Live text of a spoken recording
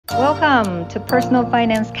Welcome to Personal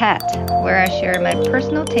Finance Cat, where I share my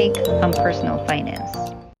personal take on personal finance.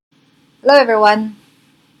 Hello, everyone.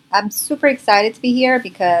 I'm super excited to be here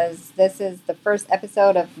because this is the first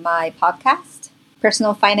episode of my podcast,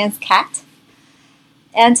 Personal Finance Cat.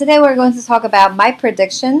 And today we're going to talk about my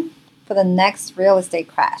prediction for the next real estate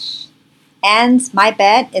crash. And my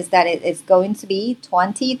bet is that it is going to be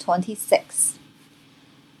 2026.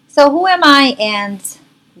 So, who am I and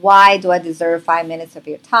why do I deserve 5 minutes of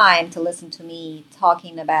your time to listen to me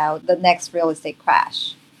talking about the next real estate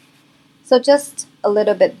crash? So, just a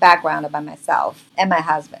little bit background about myself and my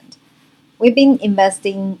husband. We've been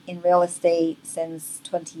investing in real estate since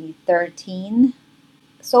 2013.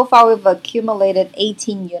 So far, we've accumulated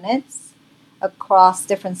 18 units across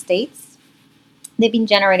different states. They've been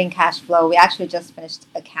generating cash flow. We actually just finished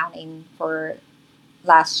accounting for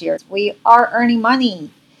last year. We are earning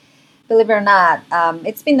money, believe it or not.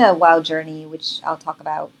 It's been a wild journey, which I'll talk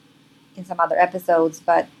about in some other episodes,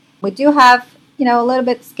 but we do have a little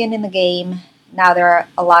bit skin in the game. Now there are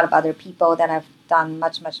a lot of other people that have done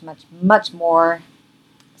much more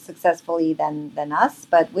successfully than us,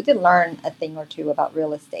 but we did learn a thing or two about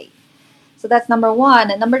real estate. So that's number one.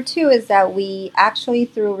 And number two is that we actually,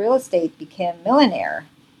 through real estate, became millionaire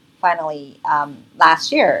finally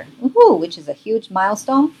last year, which is a huge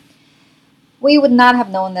milestone. We would not have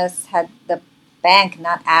known this had the bank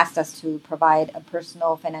not asked us to provide a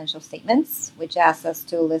personal financial statements, which asked us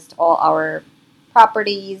to list all our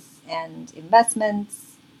properties and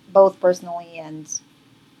investments, both personally and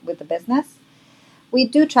with the business. We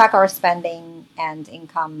do track our spending and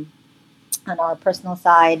income on our personal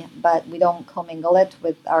side, but we don't commingle it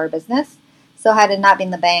with our business. So had it not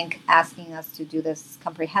been the bank asking us to do this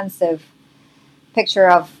comprehensive picture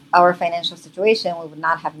of our financial situation, we would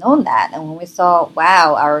not have known that. And when we saw,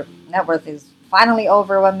 wow, our net worth is finally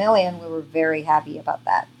over 1 million, we were very happy about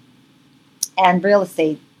that. And real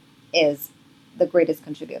estate is the greatest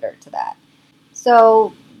contributor to that.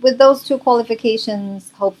 So with those two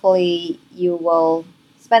qualifications, hopefully you will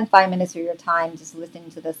spend 5 minutes of your time just listening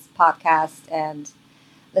to this podcast and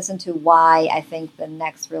listen to why I think the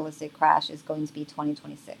next real estate crash is going to be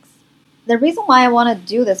 2026. The reason why I want to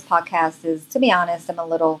do this podcast is, to be honest, I'm a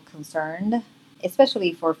little concerned,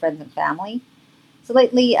 especially for friends and family. So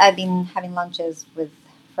lately I've been having lunches with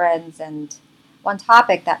friends, and one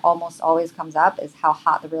topic that almost always comes up is how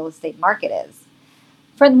hot the real estate market is.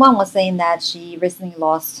 Friend one was saying that she recently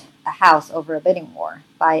lost a house over a bidding war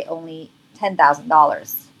by only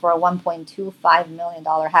 $10,000 for a $1.25 million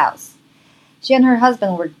house. She and her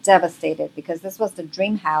husband were devastated because this was the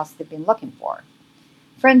dream house they've been looking for.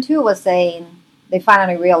 Friend two was saying they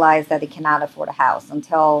finally realized that they cannot afford a house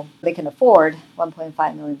until they can afford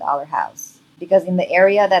 $1.5 million house. Because in the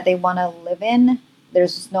area that they want to live in,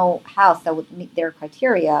 there's just no house that would meet their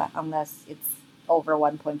criteria unless it's over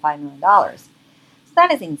 $1.5 million. So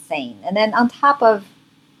that is insane. And then on top of,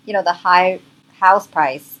 the high house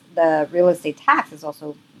price, the real estate tax is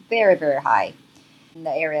also very, very high in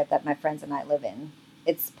the area that my friends and I live in.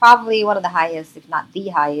 It's probably one of the highest, if not the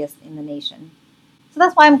highest, in the nation. So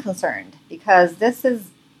that's why I'm concerned, because this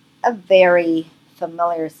is a very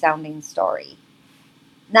familiar sounding story.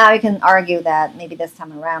 Now you can argue that maybe this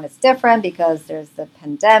time around it's different because there's the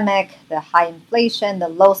pandemic, the high inflation, the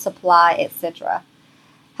low supply, etc.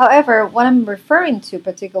 However, what I'm referring to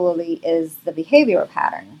particularly is the behavioral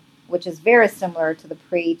pattern, which is very similar to the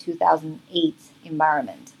pre-2008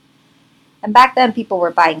 environment. And back then, people were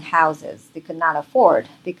buying houses they could not afford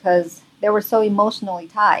because they were so emotionally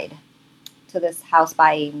tied to this house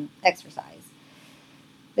buying exercise.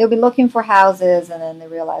 They'll be looking for houses and then they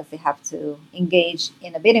realize they have to engage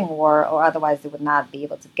in a bidding war or otherwise they would not be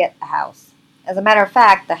able to get a house. As a matter of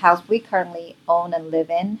fact, the house we currently own and live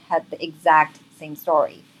in had the exact same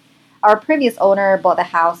story. Our previous owner bought the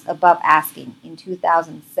house above asking in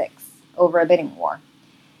 2006 over a bidding war.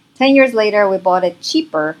 10 years later, we bought it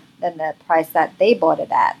cheaper than the price that they bought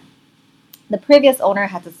it at. The previous owner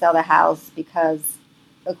had to sell the house because,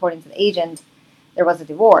 according to the agent, there was a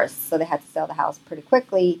divorce, so they had to sell the house pretty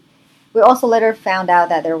quickly. We also later found out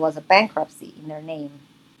that there was a bankruptcy in their name.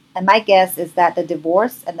 And my guess is that the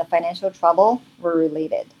divorce and the financial trouble were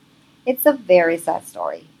related. It's a very sad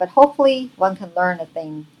story, but hopefully one can learn a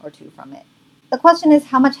thing or two from it. The question is,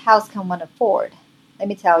 how much house can one afford? Let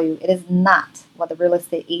me tell you, it is not what the real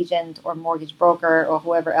estate agent or mortgage broker or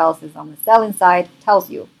whoever else is on the selling side tells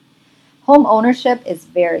you. Home ownership is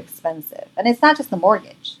very expensive, and it's not just the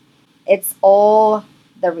mortgage. It's all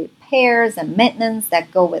the repairs and maintenance that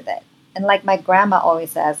go with it. And like my grandma always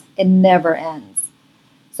says, it never ends.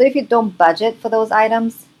 So if you don't budget for those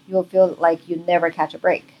items, you will feel like you never catch a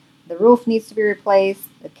break. The roof needs to be replaced,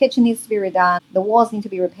 the kitchen needs to be redone, the walls need to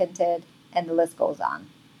be repainted, and the list goes on.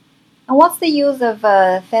 And what's the use of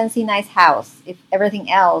a fancy, nice house if everything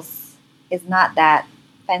else is not that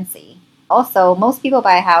fancy? Also, most people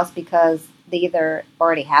buy a house because they either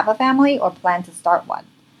already have a family or plan to start one.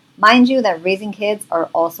 Mind you, that raising kids are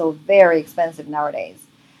also very expensive nowadays.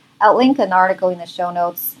 I'll link an article in the show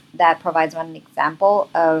notes that provides one example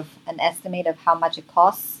of an estimate of how much it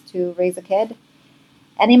costs to raise a kid.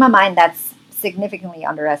 And in my mind, that's significantly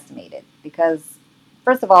underestimated because,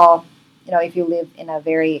 first of all, if you live in a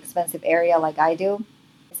very expensive area like I do,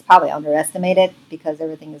 it's probably underestimated because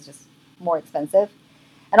everything is just more expensive.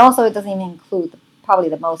 And also, it doesn't even include probably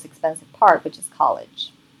the most expensive part, which is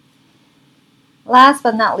college. Last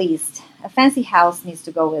but not least, a fancy house needs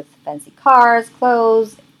to go with fancy cars,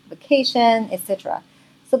 clothes, vacation, etc.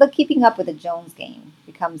 So the keeping up with the Jones game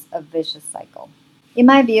becomes a vicious cycle. In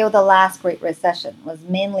my view, the last Great Recession was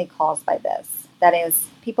mainly caused by this. That is,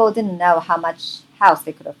 people didn't know how much house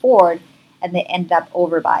they could afford and they ended up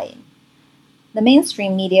overbuying. The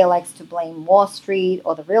mainstream media likes to blame Wall Street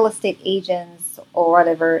or the real estate agents or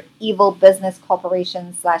whatever evil business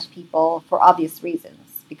corporations / people for obvious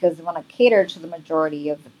reasons because they want to cater to the majority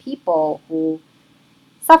of the people who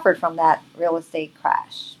suffered from that real estate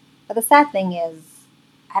crash. But the sad thing is,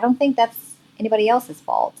 I don't think that's anybody else's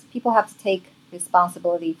fault. People have to take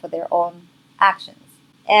responsibility for their own actions.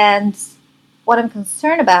 And what I'm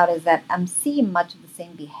concerned about is that I'm seeing much of the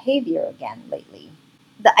same behavior again lately.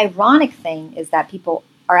 The ironic thing is that people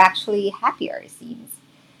are actually happier, it seems,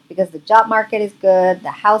 because the job market is good,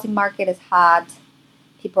 the housing market is hot,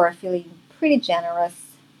 people are feeling pretty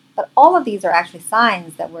generous. But all of these are actually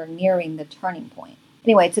signs that we're nearing the turning point.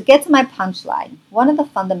 Anyway, to get to my punchline, one of the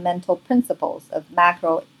fundamental principles of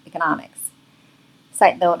macroeconomics,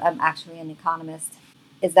 side note, I'm actually an economist,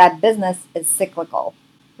 is that business is cyclical.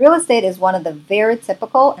 Real estate is one of the very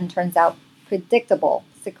typical and turns out predictable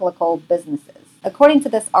cyclical businesses. According to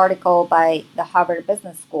this article by the Harvard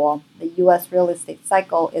Business School, the U.S. real estate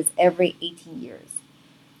cycle is every 18 years.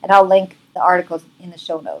 And I'll link the articles in the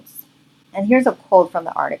show notes. And here's a quote from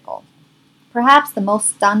the article. Perhaps the most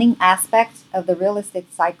stunning aspect of the real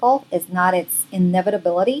estate cycle is not its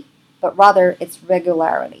inevitability, but rather its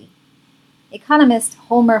regularity. Economist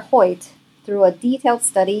Homer Hoyt, through a detailed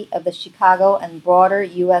study of the Chicago and broader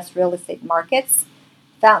U.S. real estate markets,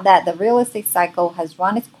 found that the real estate cycle has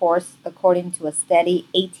run its course according to a steady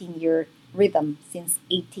 18-year rhythm since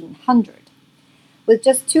 1800, with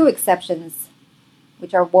just two exceptions,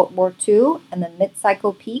 which are World War II and the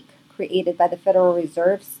mid-cycle peak created by the Federal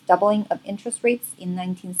Reserve's doubling of interest rates in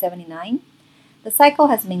 1979. The cycle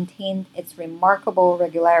has maintained its remarkable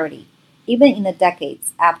regularity, even in the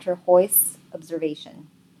decades after Hoyt's observation.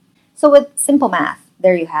 So with simple math,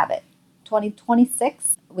 there you have it.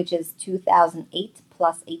 2026, which is 2008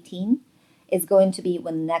 plus 18, is going to be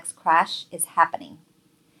when the next crash is happening.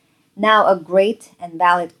 Now, a great and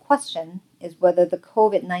valid question is whether the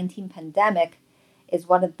COVID-19 pandemic is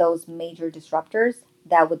one of those major disruptors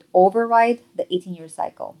that would override the 18-year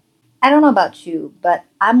cycle. I don't know about you, but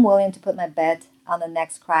I'm willing to put my bet on the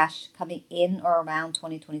next crash coming in or around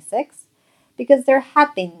 2026 because there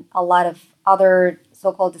have been a lot of other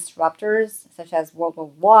so-called disruptors, such as World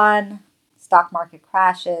War I, stock market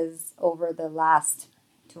crashes over the last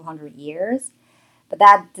 200 years, but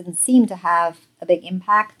that didn't seem to have a big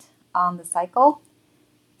impact on the cycle.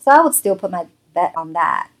 So I would still put my bet on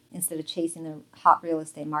that instead of chasing the hot real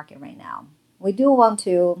estate market right now. We do want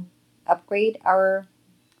to upgrade our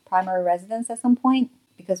primary residence at some point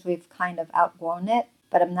because we've kind of outgrown it,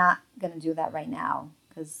 but I'm not going to do that right now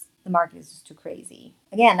because the market is just too crazy.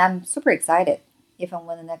 Again, I'm super excited if and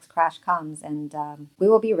when the next crash comes, and we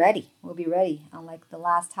will be ready. We'll be ready, unlike the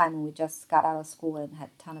last time when we just got out of school and had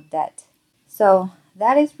a ton of debt. So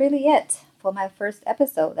that is really it for my first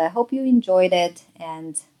episode. I hope you enjoyed it,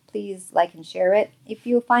 and please like and share it. If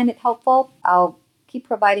you find it helpful, I'll keep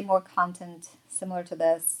providing more content similar to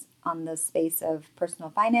this on the space of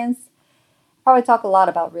personal finance. Probably talk a lot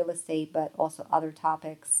about real estate, but also other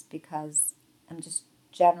topics because I'm just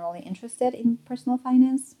generally interested in personal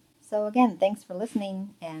finance. So again, thanks for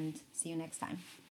listening and see you next time.